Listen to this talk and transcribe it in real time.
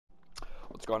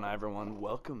What's going on, everyone?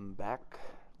 Welcome back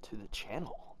to the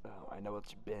channel. I know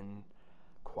it's been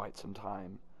quite some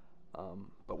time,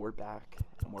 but we're back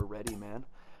and we're ready, man.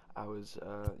 I was,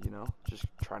 just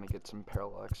trying to get some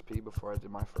parallel XP before I did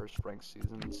my first ranked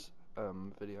seasons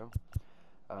video.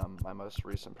 My most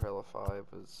recent parallel 5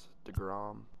 was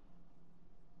DeGrom.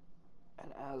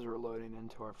 And as we're loading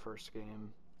into our first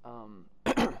game,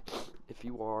 if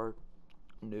you are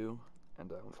new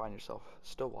and find yourself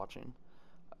still watching,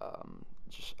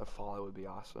 just a follow would be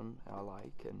awesome,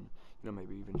 and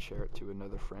maybe even share it to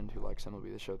another friend who likes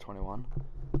MLB The Show 21.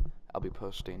 I'll be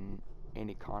posting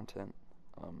any content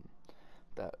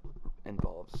that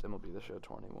involves MLB The Show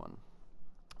 21.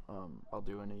 I'll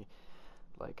do any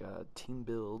team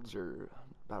builds or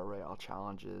battle royale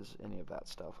challenges, any of that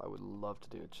stuff. I would love to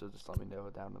do it, so just let me know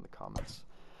down in the comments.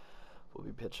 We'll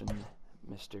be pitching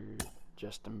Mr.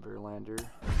 Justin Verlander,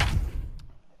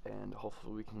 and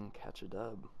hopefully we can catch a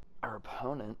dub. Our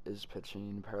opponent is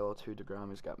pitching parallel 2 DeGrom.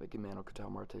 He's got Mickey Mantle,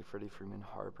 Ketel Marte, Freddie Freeman,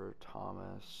 Harper,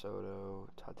 Thomas, Soto,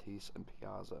 Tatis, and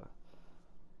Piazza.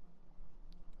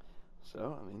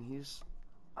 So,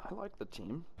 I like the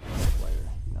team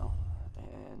player,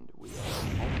 and we are.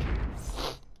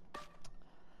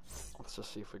 Let's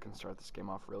just see if we can start this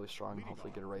game off really strong and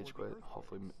hopefully get a rage quit.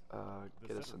 Hopefully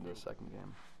get us into the second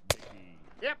game.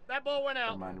 Yep, that ball went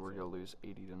out. Never mind, we're going to lose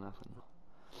 80-0.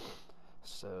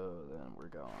 So then we're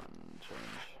going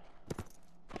change.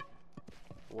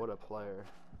 What a player.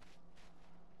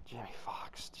 Jimmy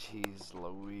Fox, jeez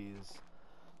Louise.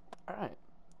 Alright.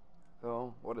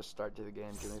 Well, what a start to the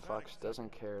game. Jimmy Fox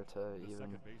doesn't care to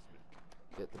even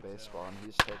get the baseball, and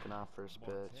he's taking off first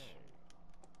pitch.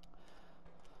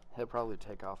 He'll probably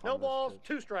take off on no balls, pitch.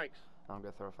 2 strikes. I'm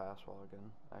going to throw a fastball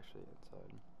again. Actually,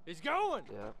 inside. He's going!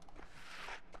 Yep.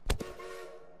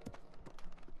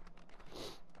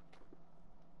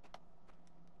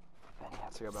 And he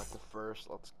has to go back to first.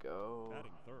 Let's go.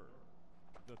 Batting third,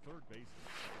 the third baseman,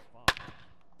 5,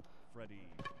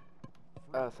 Freddie.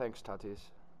 Thanks,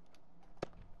 Tatis.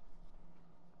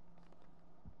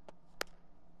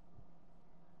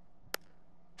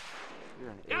 You're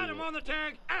an Got idiot. him on the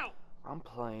tag, out! I'm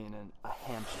playing a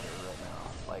hamster right now.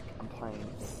 I'm playing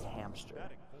a hamster.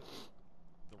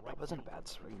 That wasn't a bad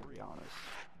swing, to be honest.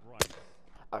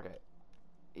 Okay,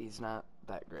 he's not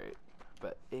that great,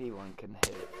 but anyone can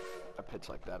hit a pitch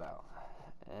like that out.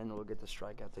 And we'll get the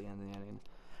strike at the end of the inning.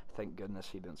 Thank goodness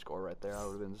he didn't score right there. I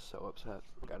would have been so upset.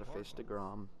 Gotta face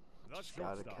DeGrom. Just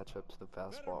gotta catch up to the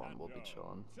fastball and we'll be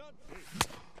chilling.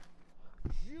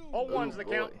 0-1's the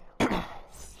count.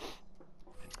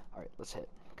 Alright, let's hit.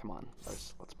 Come on.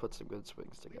 Let's put some good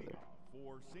swings together.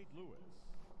 For St. Louis,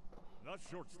 the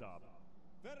shortstop,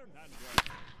 Fernandez.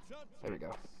 There we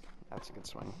go. That's a good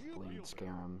swing. Lead, scare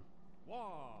him. Yeah.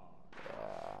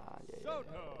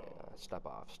 Step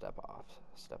off.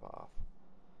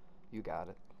 You got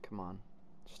it. Come on.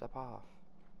 Step off.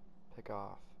 Pick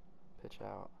off. Pitch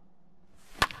out.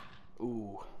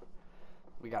 Ooh.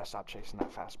 We gotta stop chasing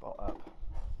that fastball up.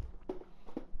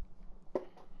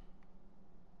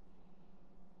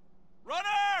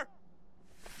 Runner!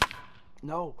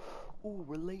 No. Ooh,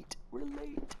 we're late.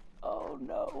 Oh,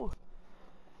 no.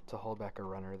 To hold back a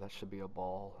runner, that should be a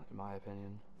ball, in my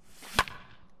opinion.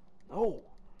 No.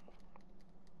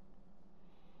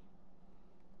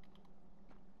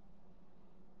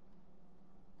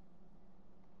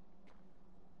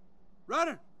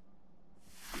 Runner!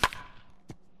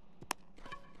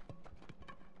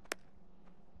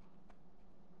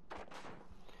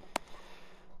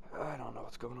 I don't know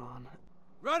what's going on.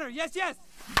 Runner, yes! I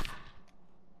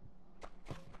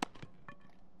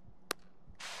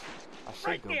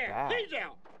said go back. He's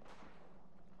out.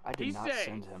 I did He's not safe.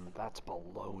 send him. That's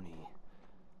baloney.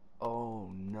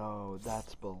 Oh no,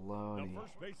 that's The baloney.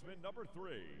 first baseman, number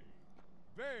 3,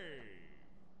 Babe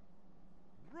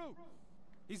Ruth.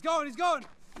 He's going.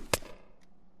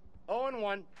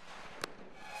 0-1.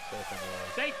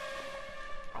 Safe.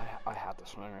 I had to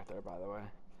swing right there, by the way.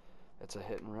 It's a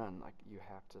hit and run. You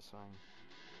have to swing.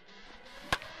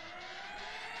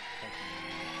 Thank you,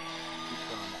 man. Keep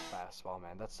throwing that fastball,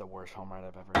 man. That's the worst home run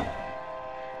I've ever hit.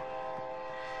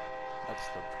 That's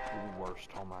the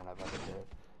worst home run I've ever hit.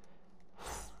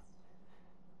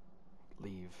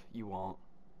 Leave. You won't.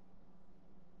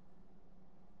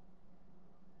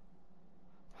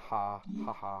 Ha,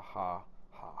 ha, ha, ha,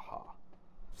 ha, ha.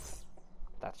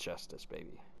 That's justice,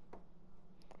 baby.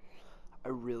 I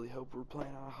really hope we're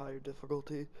playing on a higher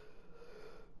difficulty,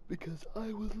 because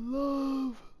I would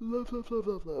love to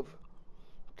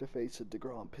face a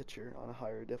DeGrom pitcher on a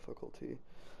higher difficulty.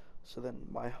 So then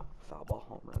my foul ball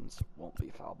home runs won't be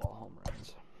foul ball home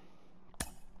runs.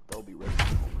 They'll be regular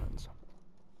home runs.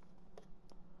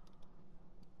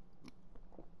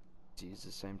 to use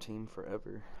the same team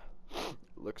forever.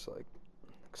 Looks like.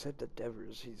 Except that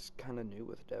Devers, he's kind of new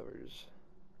with Devers.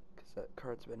 Because that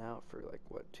card's been out for like,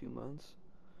 what, 2 months?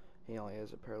 He only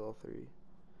has a parallel 3.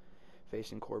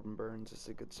 Facing Corbin Burns is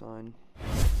a good sign.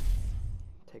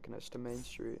 Taking us to Main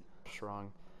Street.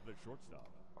 Strong. The shortstop.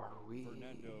 Are we?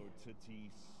 Fernando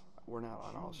Tatis. We're not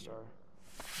on All-Star.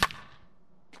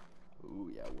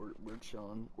 Ooh, yeah, we're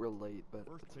chilling. We're late, but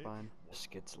First it's pitch. fine. This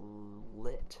gets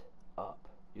lit up.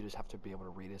 You just have to be able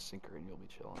to read a sinker and you'll be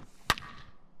chilling.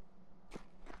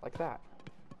 Like that.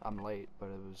 I'm late, but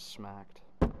it was smacked.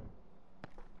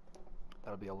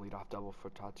 That'll be a leadoff double for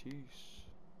Tatis.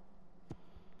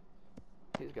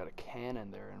 He's got a cannon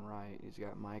there in right. He's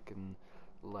got Mike in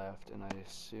left, and I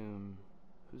assume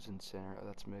who's in center? Oh,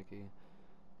 that's Mickey.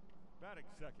 Batting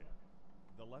second.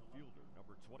 The left fielder,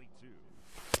 number 22.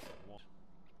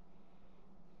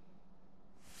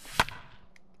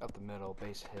 Up the middle,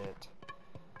 base hit.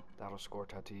 That'll score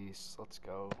Tatis. Let's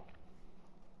go.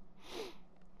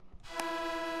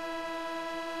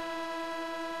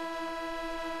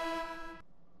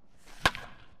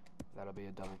 That'll be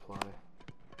a double play.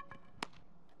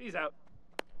 He's out.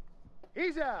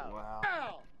 He's out. Wow.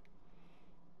 Ow!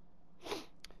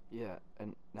 Yeah,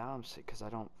 and now I'm sick because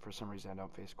for some reason, I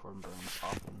don't face Corbin Burns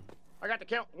often. I got to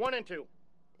count 1 and 2.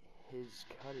 His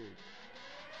cutter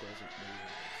doesn't move.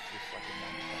 It's just like a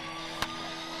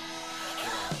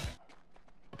 95.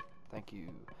 Thank you.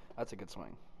 That's a good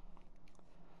swing.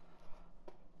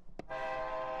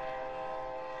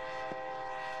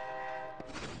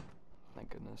 Thank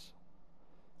goodness.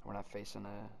 We're not facing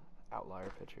a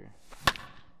outlier pitcher.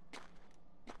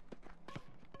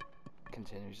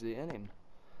 Continues the inning.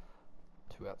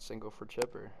 2-out single for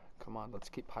Chipper. Come on, let's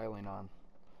keep piling on.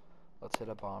 Let's hit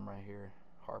a bomb right here.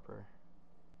 Harper.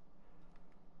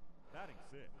 Batting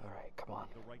sixth. Alright, come on.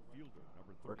 The right fielder,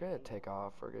 number 34. We're gonna take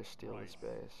off. We're gonna steal Rice. this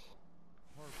base.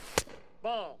 Harper.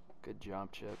 Ball. Good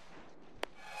jump, Chip.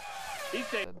 He's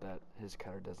safe. Said that his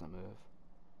cutter doesn't move.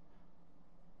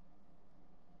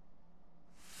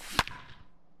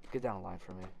 Get down the line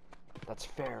for me. That's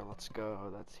fair. Let's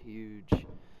go. That's huge.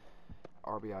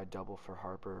 RBI double for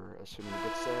Harper. Assuming he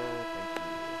gets there. Thank you.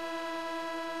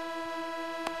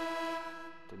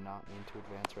 Did not mean to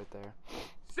advance right there.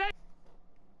 Safe.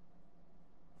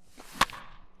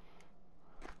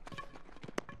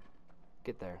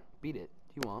 Get there. Beat it.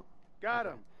 You won't. Got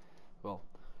Okay. him. Well,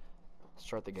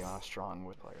 start the game off strong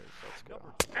with players. Let's go.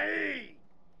 Number Hey.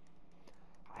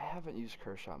 I haven't used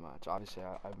Kershaw much. Obviously,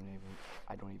 I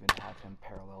don't even have him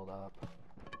paralleled up.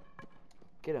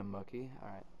 Get him, Mookie. All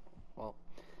right. Well,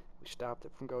 we stopped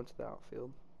it from going to the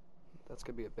outfield. That's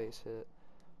gonna be a base hit.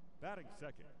 Batting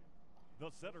second. The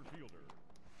center fielder.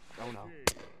 Oh no.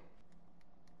 AJ.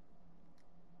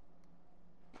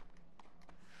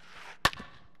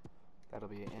 That'll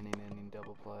be an inning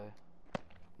double play.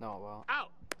 No, well,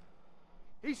 Out.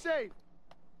 He's safe.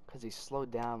 because he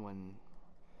slowed down when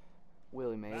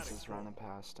Willie Mays Batting was fourth. running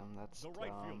past him. That's The right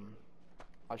dumb. fielder.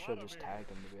 I should have just Vladimir. tagged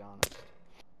him, to be honest.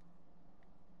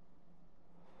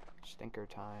 Stinker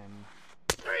time.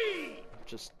 3.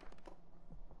 Just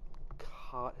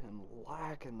caught him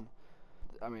lacking.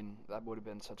 I mean, that would have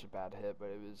been such a bad hit, but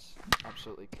it was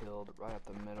absolutely killed right up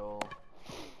the middle.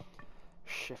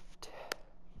 Shift.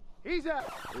 He's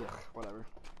out. Ugh, whatever.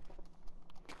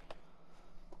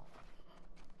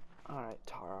 Alright,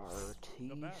 The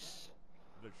batter. Tatis.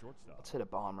 The shortstop. Let's hit a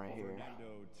bomb right here.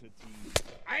 Fernando Tatis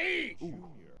Hey. Jr.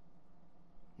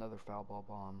 Another foul ball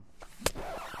bomb.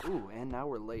 Ooh, and now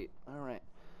we're late. Alright.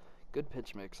 Good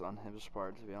pitch mix on his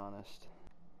part, to be honest.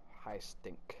 High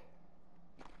stink.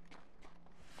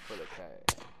 For the K.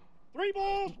 3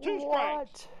 balls, 2 strikes.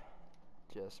 What?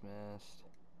 Just missed.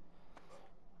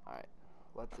 Alright.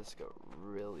 Let this go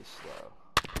really slow.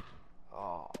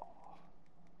 Oh.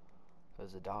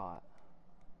 There's a dot.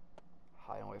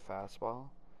 High and away fastball.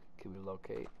 Can we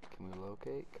locate? Can we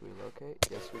locate? Can we locate?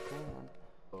 Yes, we can.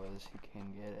 Boys, he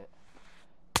can get it.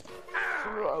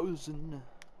 Frozen.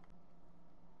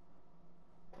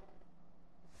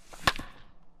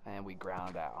 And we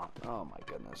ground out. Oh my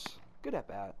goodness. Good at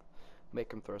bat.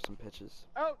 Make him throw some pitches.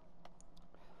 Out.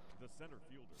 The center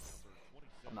fielder, number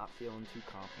 27. I'm not feeling too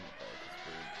confident though, because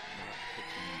we're not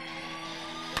pitching.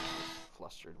 I'm just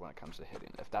flustered when it comes to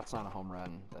hitting. If that's not a home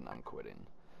run, then I'm quitting.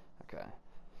 Okay.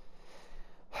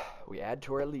 We add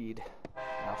to our lead.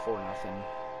 Now 4-0.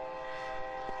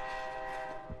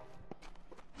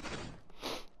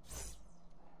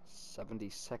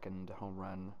 '72nd home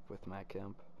run with Matt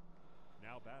Kemp.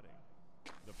 Now batting.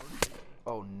 The first baseman.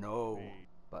 Oh no! Wade.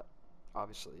 But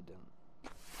obviously he didn't.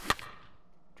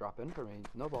 Drop in for me.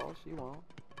 No balls. You won't.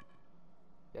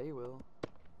 Yeah, you will.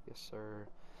 Yes, sir.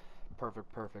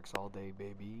 Perfect perfects all day,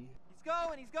 baby. He's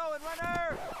going,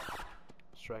 runner!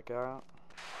 Strike out.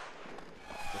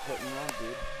 You're hitting that,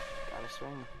 dude. Gotta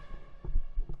swing.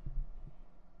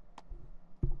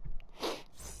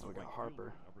 Oh, we got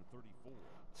Harper. Number 34.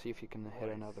 See if you can hit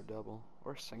another double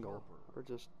or single or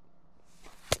just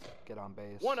get on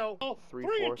base. 1-0. 3/4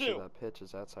 3-2. of that pitch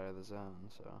is outside of the zone,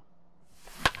 so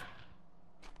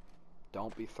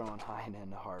don't be throwing high and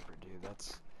into Harper, dude.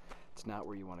 It's not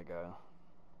where you want to go.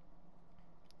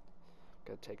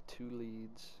 Gotta take 2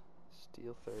 leads,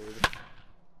 steal third.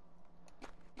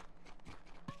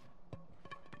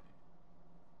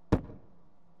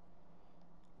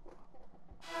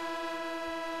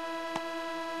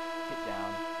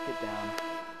 Get down.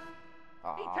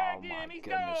 Oh tagged my him, he's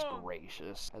goodness gone.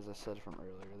 gracious. As I said from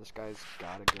earlier, this guy's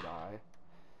got a good eye,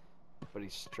 but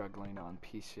he's struggling on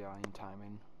PCI and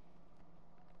timing.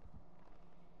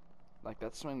 Like,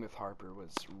 that swing with Harper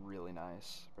was really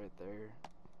nice right there.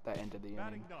 That end of the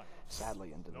Batting inning. ninth.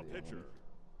 Sadly, end of The the pitcher, inning.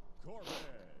 Corbin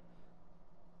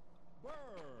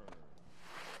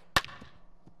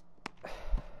Burns.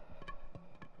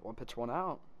 One pitch, one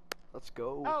out. Let's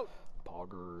go. Out.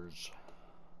 Poggers.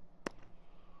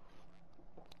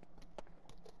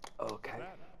 Okay.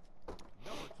 Batter,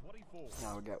 number 24.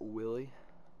 Now we got Willie.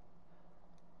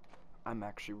 I'm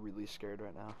actually really scared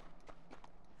right now.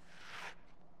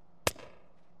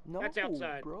 No, That's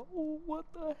outside. bro. What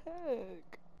the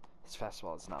heck? This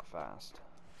fastball is not fast.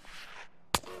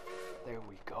 There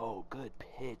we go. Good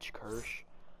pitch, Kirsch.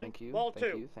 Thank you. Ball thank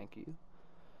two. you. Thank you.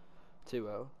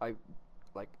 2-0. I,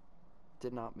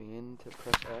 did not mean to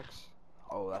press X.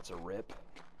 Oh, that's a rip.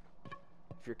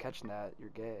 If you're catching that, you're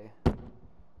gay.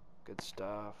 Good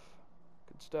stuff.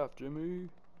 Good stuff, Jimmy.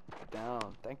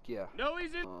 Down. Thank you. No,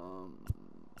 he's in.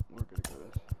 We're gonna go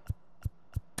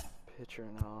to pitcher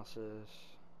analysis.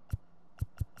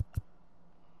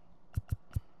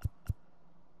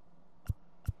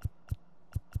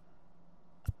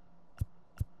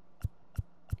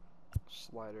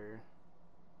 Slider.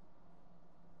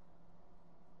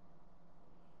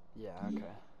 Yeah,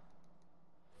 okay.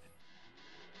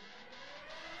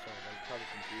 Sorry, that's probably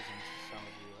confusing to some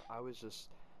of you. I was just...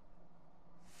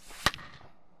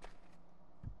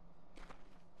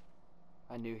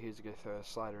 I knew he was going to throw a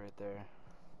slider right there.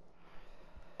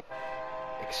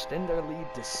 Extend our lead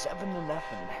to 7-0.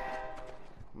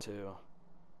 2.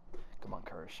 Come on,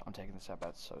 Kirsch. I'm taking this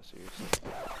at-bat so seriously.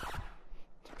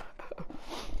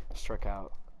 Struck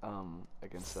out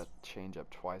against that changeup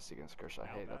twice against Kershaw.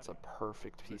 Hey, that's a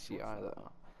perfect PCI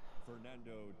though.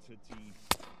 Fernando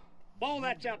Tatis. Ball,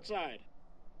 that's outside.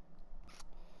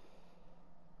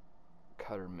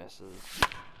 Cutter misses.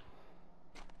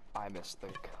 I missed the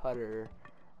cutter.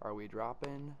 Are we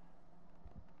dropping?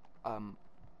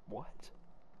 What?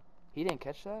 He didn't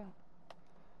catch that?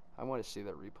 I want to see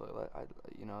that replay.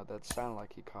 You know, that sounded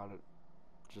like he caught it.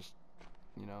 Just,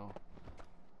 you know,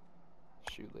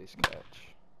 shoelace catch.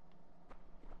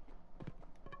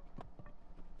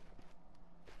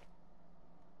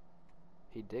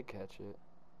 He did catch it.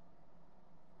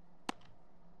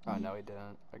 Oh, no, he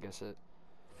didn't. I guess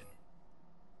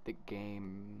the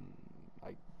game,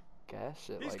 I guess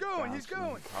it, He's like, going, bounced he's and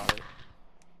going. caught it.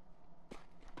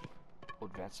 We'll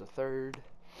advance to third.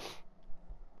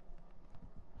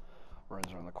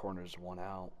 Runs around the corners, 1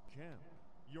 out. Cam,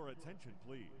 your attention,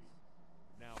 please.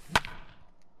 Now,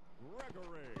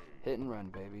 Gregory Hit and run,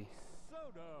 baby.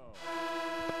 Soto.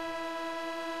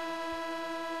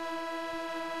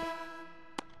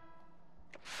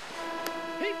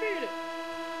 He beat it.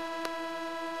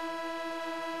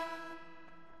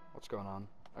 What's going on?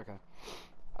 Okay.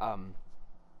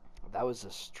 That was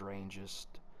the strangest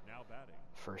Now batting.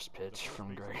 first pitch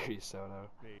from Gregory Soto.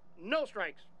 No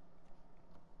strikes.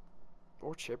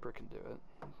 Or Chipper can do it.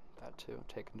 That too.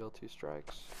 Take him till 2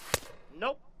 strikes.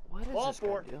 Nope. What is Ball this guy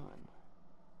 4. doing?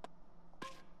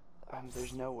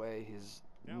 There's no way he's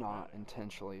Now not batting.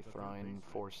 intentionally The third throwing baseman.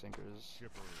 4 sinkers.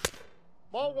 Chipper.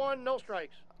 Ball 1, no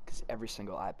strikes. Because every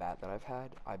single at-bat that I've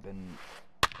had, I've been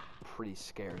pretty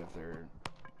scared of their,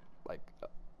 like,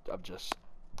 of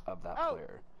that Out.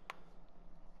 player.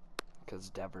 Because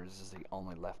Devers is the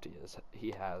only lefty he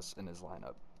has in his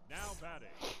lineup. Now batting.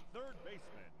 Third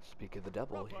baseman. Speak of the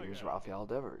devil, here's Rafael. Rafael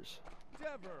Devers.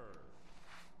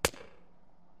 Devers.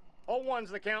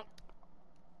 0-1's the count.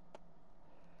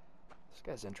 This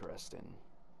guy's interesting.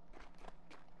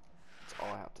 That's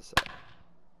all I have to say.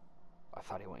 I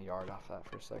thought he went yard off that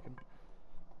for a second.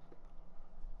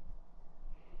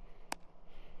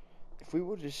 If we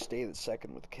would have just stayed at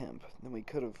second with Kemp, then we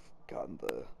could have gotten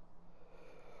the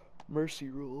mercy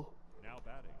rule. Now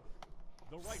batting.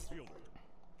 The right fielder.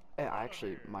 I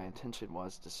actually, my intention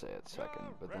was to say it second,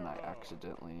 but then I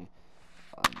accidentally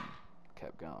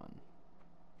kept going.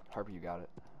 Harper, you got it.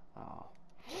 Oh.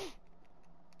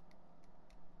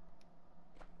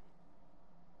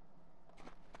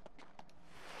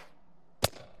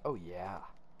 Oh yeah.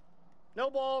 No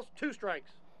balls, 2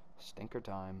 strikes. Stinker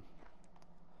time.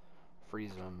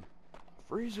 Freeze him.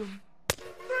 Freeze him.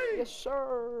 Freeze! Yes,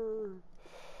 sir.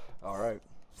 All right.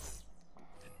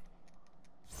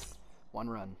 1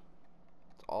 run.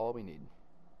 That's all we need.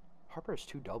 Harper has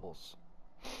 2 doubles.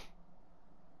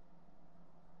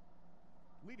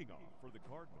 Leading off for the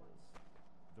Cardinals,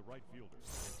 the right fielder.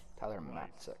 Tyler Rice.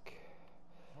 Matzik.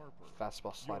 Harper.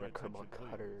 Fastball, slider, Your curveball, attention,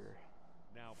 cutter.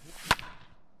 please. Now pitching.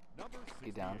 Number 68.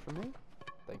 Get down from me.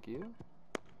 Thank you.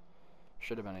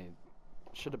 Should have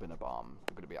been a bomb,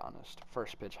 I'm gonna be honest.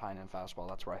 First pitch, Heinen fastball,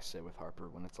 that's where I sit with Harper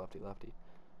when it's lefty-lefty.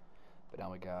 But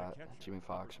now we got Jimmy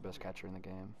Fox, the best catcher in the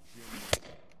game. Jimmy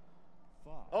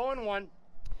Fox. 0-1.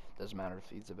 Doesn't matter if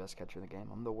he's the best catcher in the game.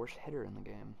 I'm the worst hitter in the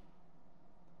game.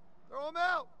 Throw him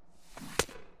out.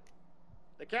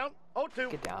 The count, 0-2.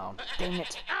 Get down. Dang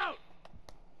it. Out!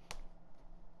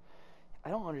 I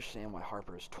don't understand why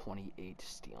Harper is 28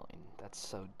 stealing. That's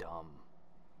so dumb.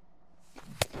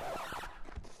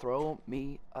 Throw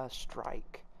me a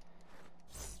strike.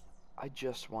 I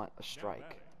just want a Now strike.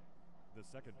 batting, the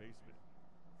second baseman.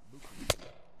 Mookie.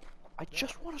 I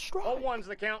just want a strike. 0-1's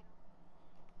the count.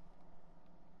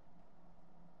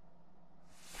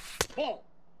 Ball.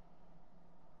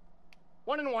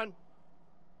 1-1.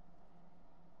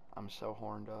 I'm so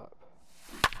horned up.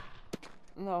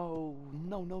 No.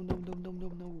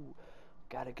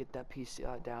 Gotta get that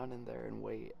PCI down in there and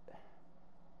wait.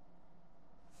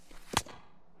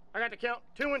 I got the count,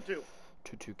 2-2.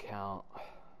 2-2 count.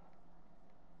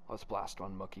 Let's blast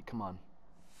one, Mookie. Come on.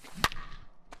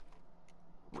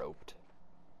 Roped.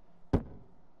 If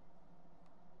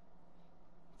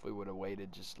we would have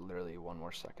waited just literally 1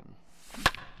 more second.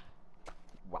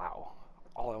 Wow.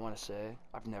 All I want to say,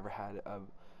 I've never had a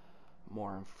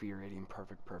more infuriating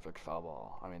perfect foul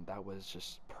ball. I mean, that was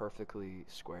just perfectly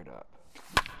squared up.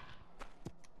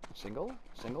 Single?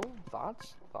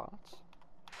 Thoughts?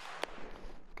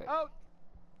 Okay. Out.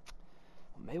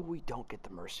 Maybe we don't get the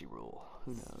mercy rule.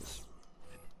 Who knows?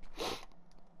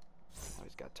 Oh,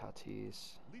 he's got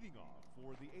Tatis. Leading off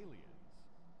for the Aliens,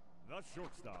 the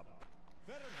shortstop,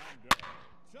 Fernando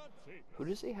Tatis Who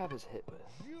does he have his hit with?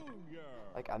 Jr.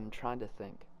 Like, I'm trying to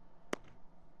think.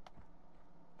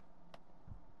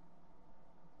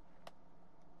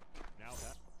 Now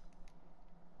that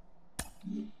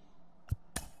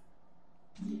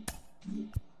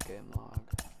Game log.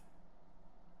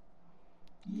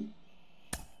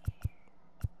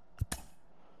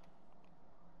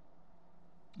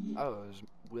 Oh, it was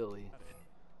Willie.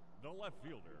 the left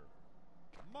fielder,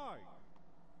 Mike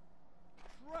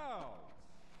Trout.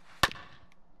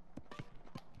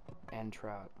 And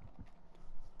Trout.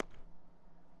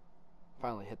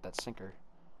 Finally hit that sinker.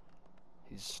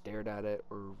 He's stared at it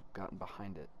or gotten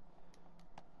behind it.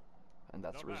 And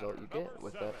that's the No result matter. you get Number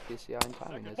with 7. that PCI and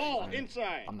timing. Second It's, Ball I mean,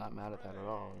 inside. I'm not mad at that at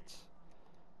all. It's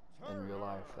in real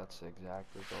life, that's the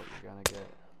exact result you're gonna get.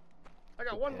 I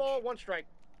got Good 1 pitch. ball, 1 strike.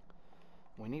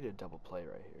 We need a double play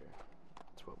right here.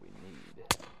 That's what we need.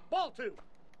 Ball 2.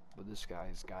 But this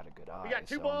guy's got a good eye, got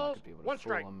 2 so I'm not balls, gonna be able to 1 fool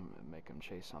strike. him and make him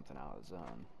chase something out of the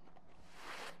zone.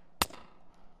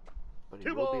 But he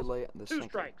 2 will be balls, late in the 2 sinker.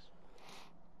 strikes.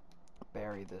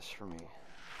 Bury this for me.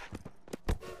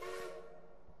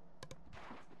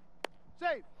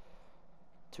 Safe.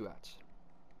 2 outs.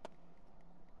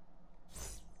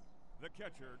 The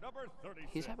catcher, number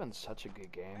 36. He's having such a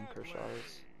good game, Kershaw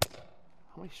is.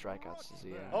 How many strikeouts does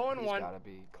he have? 0-1. He's gotta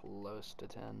be close to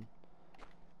 10.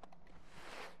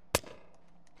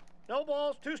 No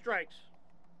balls, 2 strikes.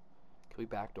 Can we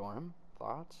backdoor him?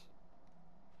 Thoughts?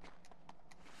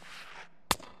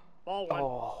 Ball 1.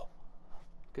 Oh,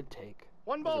 good take.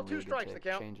 1 That was ball, a 2 really good strikes to take.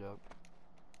 count. Change up.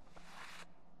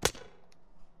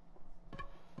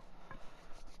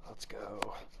 Let's go.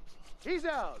 He's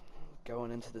out.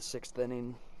 Going into the 6th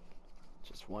inning.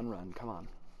 Just 1 run. Come on.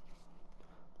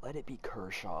 Let it be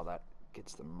Kershaw that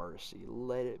gets the mercy.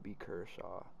 Let it be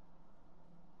Kershaw.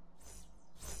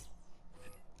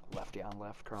 Lefty on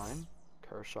left crime.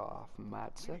 Kershaw off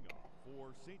Matzik. Leading off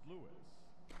for St. Louis,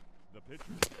 the pitcher,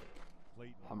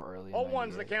 Clayton. I'm early in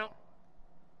 0-1's the 98. count.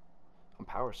 I'm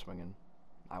power swinging.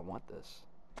 I want this.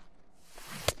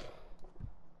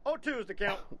 0-2's the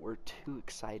count. We're too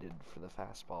excited for the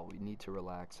fastball. We need to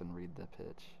relax and read the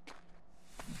pitch.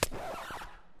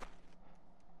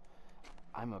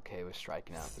 I'm okay with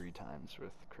striking out 3 times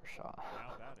with Kershaw.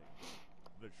 Now batting,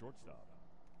 the shortstop,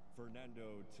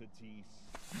 Fernando Tatis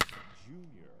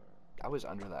Jr. I was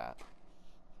under that.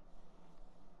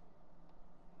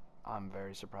 I'm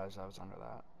very surprised I was under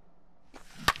that.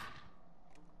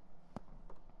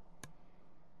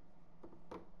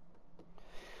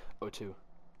 Oh, 2.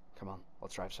 Come on,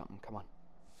 let's drive something. Come on.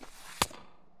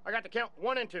 I got the count.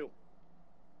 1 and 2. Ooh,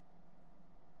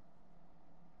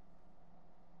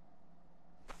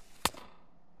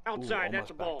 Outside, that's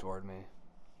almost a ball. back toward me.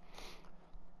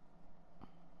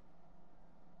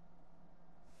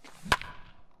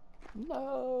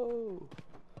 No.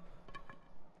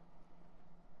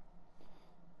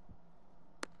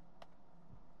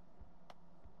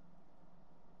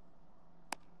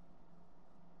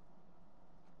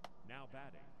 Now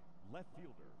batting, left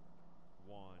fielder,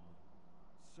 Juan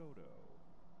Soto.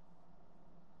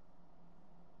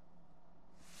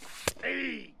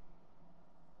 Hey!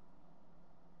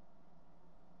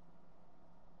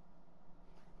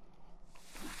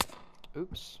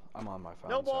 Oops, I'm on my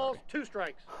phone. No balls, sorry. 2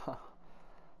 strikes.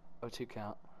 0-2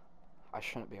 count. I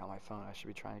shouldn't be on my phone. I should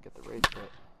be trying to get the Rates quit.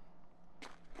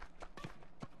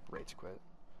 Rates quit.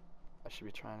 I should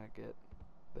be trying to get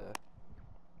the...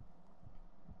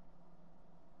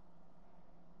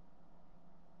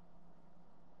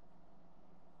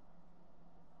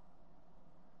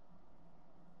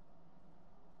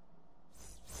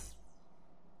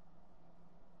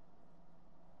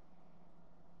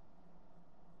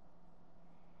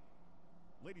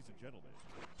 Ladies and gentlemen,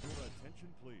 your attention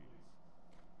please.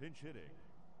 Pinch hitting,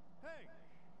 Hank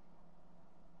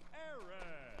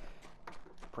Aaron.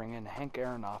 Bring in Hank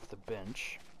Aaron off the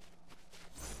bench.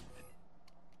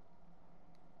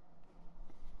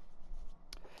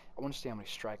 I want to see how many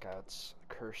strikeouts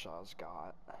Kershaw's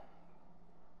got.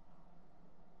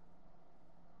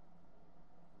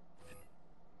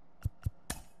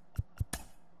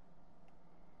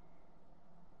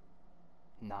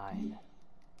 Nine.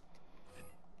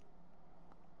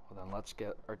 Well then, let's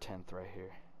get our 10th right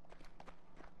here.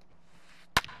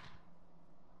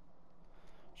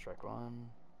 Strike 1.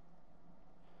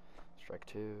 Strike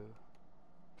 2.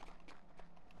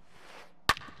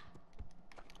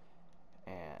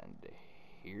 And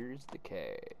here's the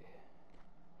K.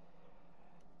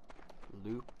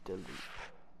 Loop de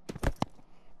loop.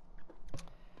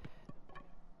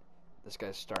 This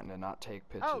guy's starting to not take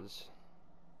pitches. Out.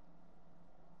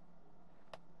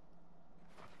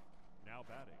 Now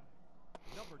batting,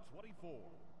 number 24.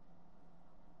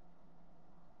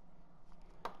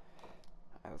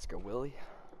 Alright, let's go, Willie.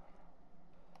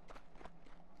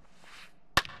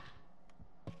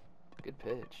 Good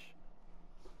pitch.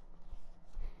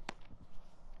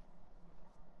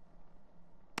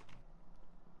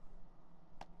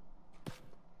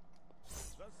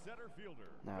 The center fielder,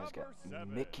 Now he's got number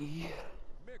 7. Mickey.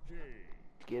 Mickey.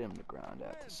 Get him to ground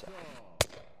out to second.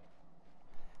 Handsome.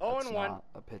 0 That's and 1. not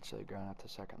a pitch they ground out to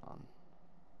second on.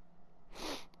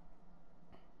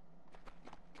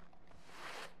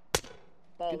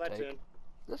 Ball, Good that's take. in.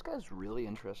 This guy's really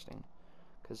interesting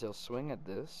because he'll swing at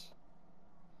this,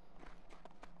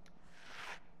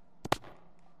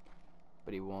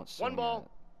 but he won't swing 1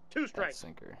 ball, at 2 that strikes.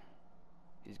 sinker.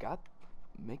 He's got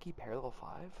Mickey parallel 5?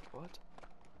 What?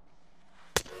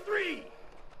 3.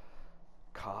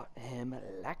 Caught him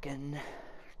lacking.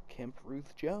 Kemp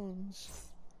Ruth Jones.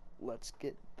 Let's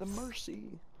get the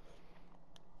mercy.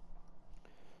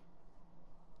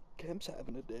 Kemp's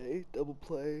having a day. Double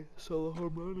play. Solo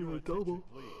home run Your and a attention, double.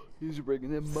 please. He's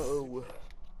bringing in Mo.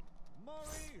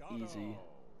 Mariano. Easy.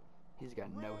 He's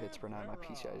got no hits per 9. My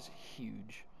PCI is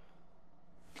huge.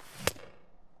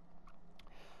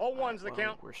 0-1's the Well,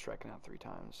 count. we're striking out 3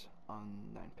 times on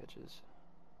 9 pitches.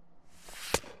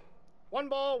 1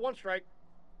 ball, 1 strike.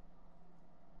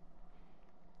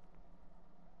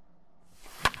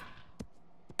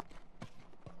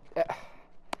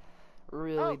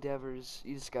 Really, Oh. Devers?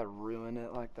 You just gotta ruin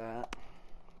it like that.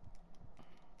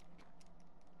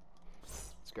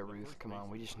 Let's go, Ruth. Come on,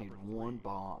 we just need 1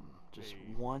 bomb. Just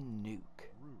 1 nuke.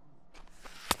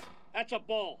 That's a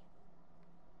ball.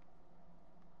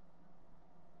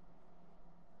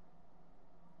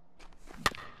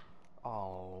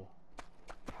 Oh,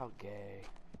 how gay.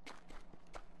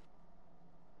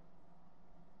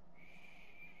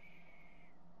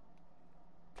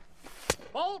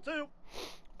 Ball 2.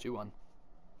 2-1.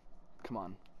 Come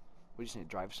on. We just need to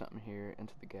drive something here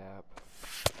into the gap.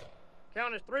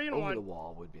 Count is 3 and Over 1. the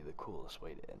wall would be the coolest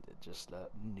way to end it. Just a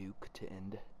nuke to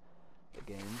end the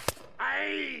game.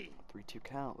 Aye! 3-2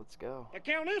 count. Let's go. The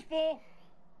count is full.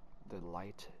 The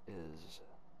light is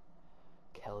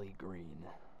Kelly Green.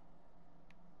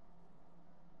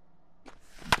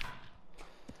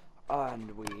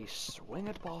 And we swing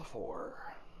at ball 4.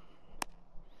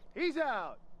 He's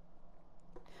out.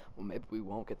 Well, maybe we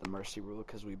won't get the mercy rule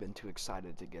because we've been too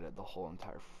excited to get it the whole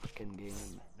entire freaking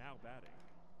game. Now batting.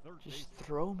 Third Just baseman,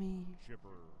 throw me Chipper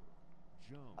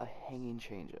Jones. a hanging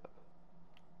changeup.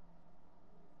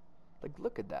 Like,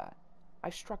 look at that. I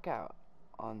struck out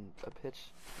on a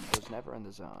pitch that was never in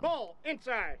the zone. Ball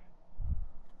inside.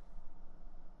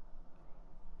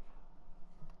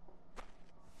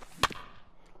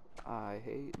 I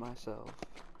hate myself.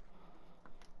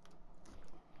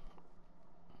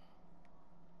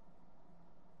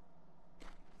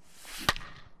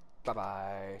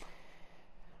 Bye-bye.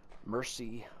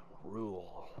 Mercy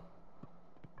rule.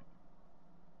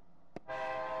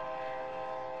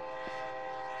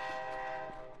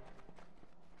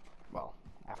 Well,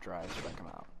 after I strike him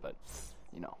out, but,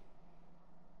 you know.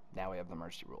 Now we have the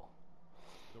mercy rule.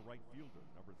 The right fielder,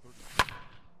 number 32.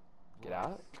 Get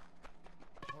out.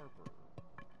 Harper.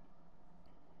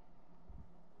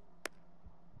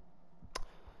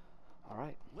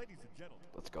 Alright, Ladies and gentlemen,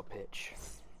 let's go pitch.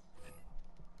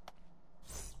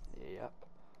 Yep.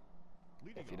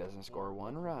 leading If he off doesn't for score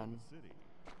one Oklahoma run, City,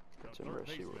 it's the a third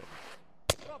mercy baseman,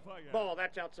 rule. Raphael Ball,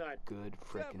 that's outside. Good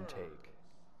frickin' Devers. take.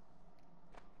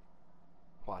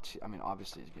 Watch, I mean,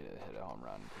 obviously he's gonna hit a home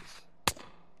run because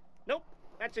Nope,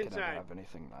 that's he can never inside. have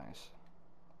anything nice.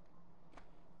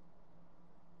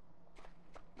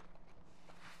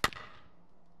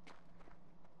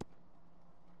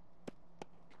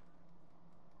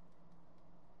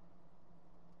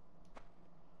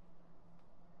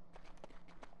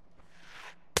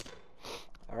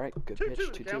 All right, good 2-2 pitch,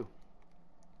 the 2-2. count.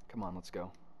 Come on, let's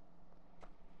go.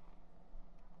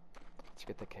 Let's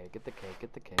get the K, get the K,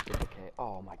 get the K, get the K.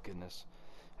 Oh my goodness.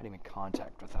 I didn't even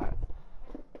contact with that.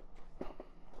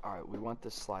 Alright, we want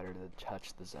this slider to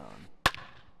touch the zone.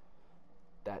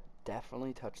 That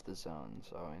definitely touched the zone,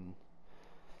 so I mean,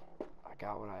 I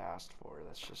got what I asked for.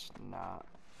 That's just not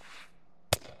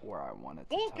where I want it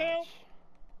to Full touch. count.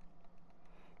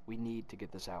 We need to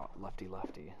get this out, lefty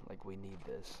lefty. Like, we need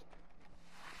this.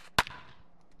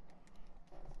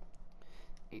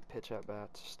 8 pitch at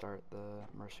bat to start the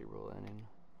mercy rule inning.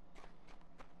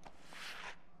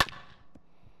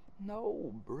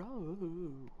 No, bro.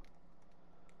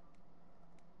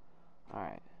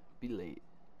 Alright, be late.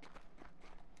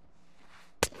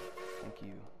 Thank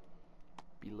you.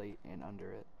 Be late and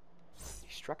under it.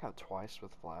 He struck out twice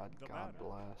with Vlad. The God batter.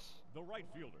 bless. the right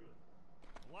fielder,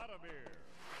 Vladimir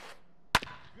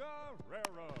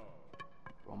Guerrero.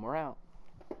 One more out.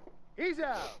 He's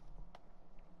out.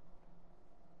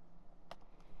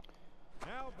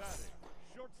 Now batting,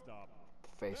 shortstop,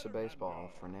 Face of baseball,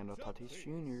 Fernando Tatis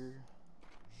Jr.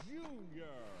 Junior.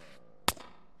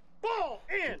 Ball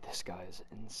in. Dude, this guy is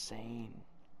insane.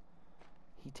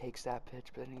 He takes that pitch,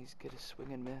 but then he's gonna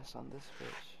swing and miss on this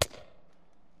pitch.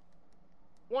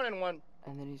 1-1.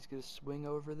 And then he's gonna swing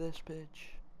over this pitch.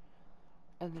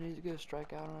 And then he's gonna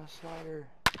strike out on a slider.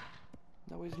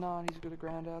 No, he's not. He's gonna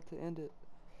ground out to end it.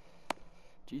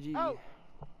 GG. Out.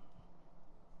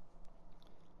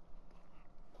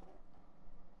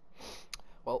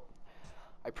 Well,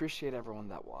 I appreciate everyone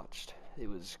that watched. It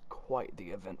was quite the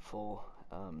eventful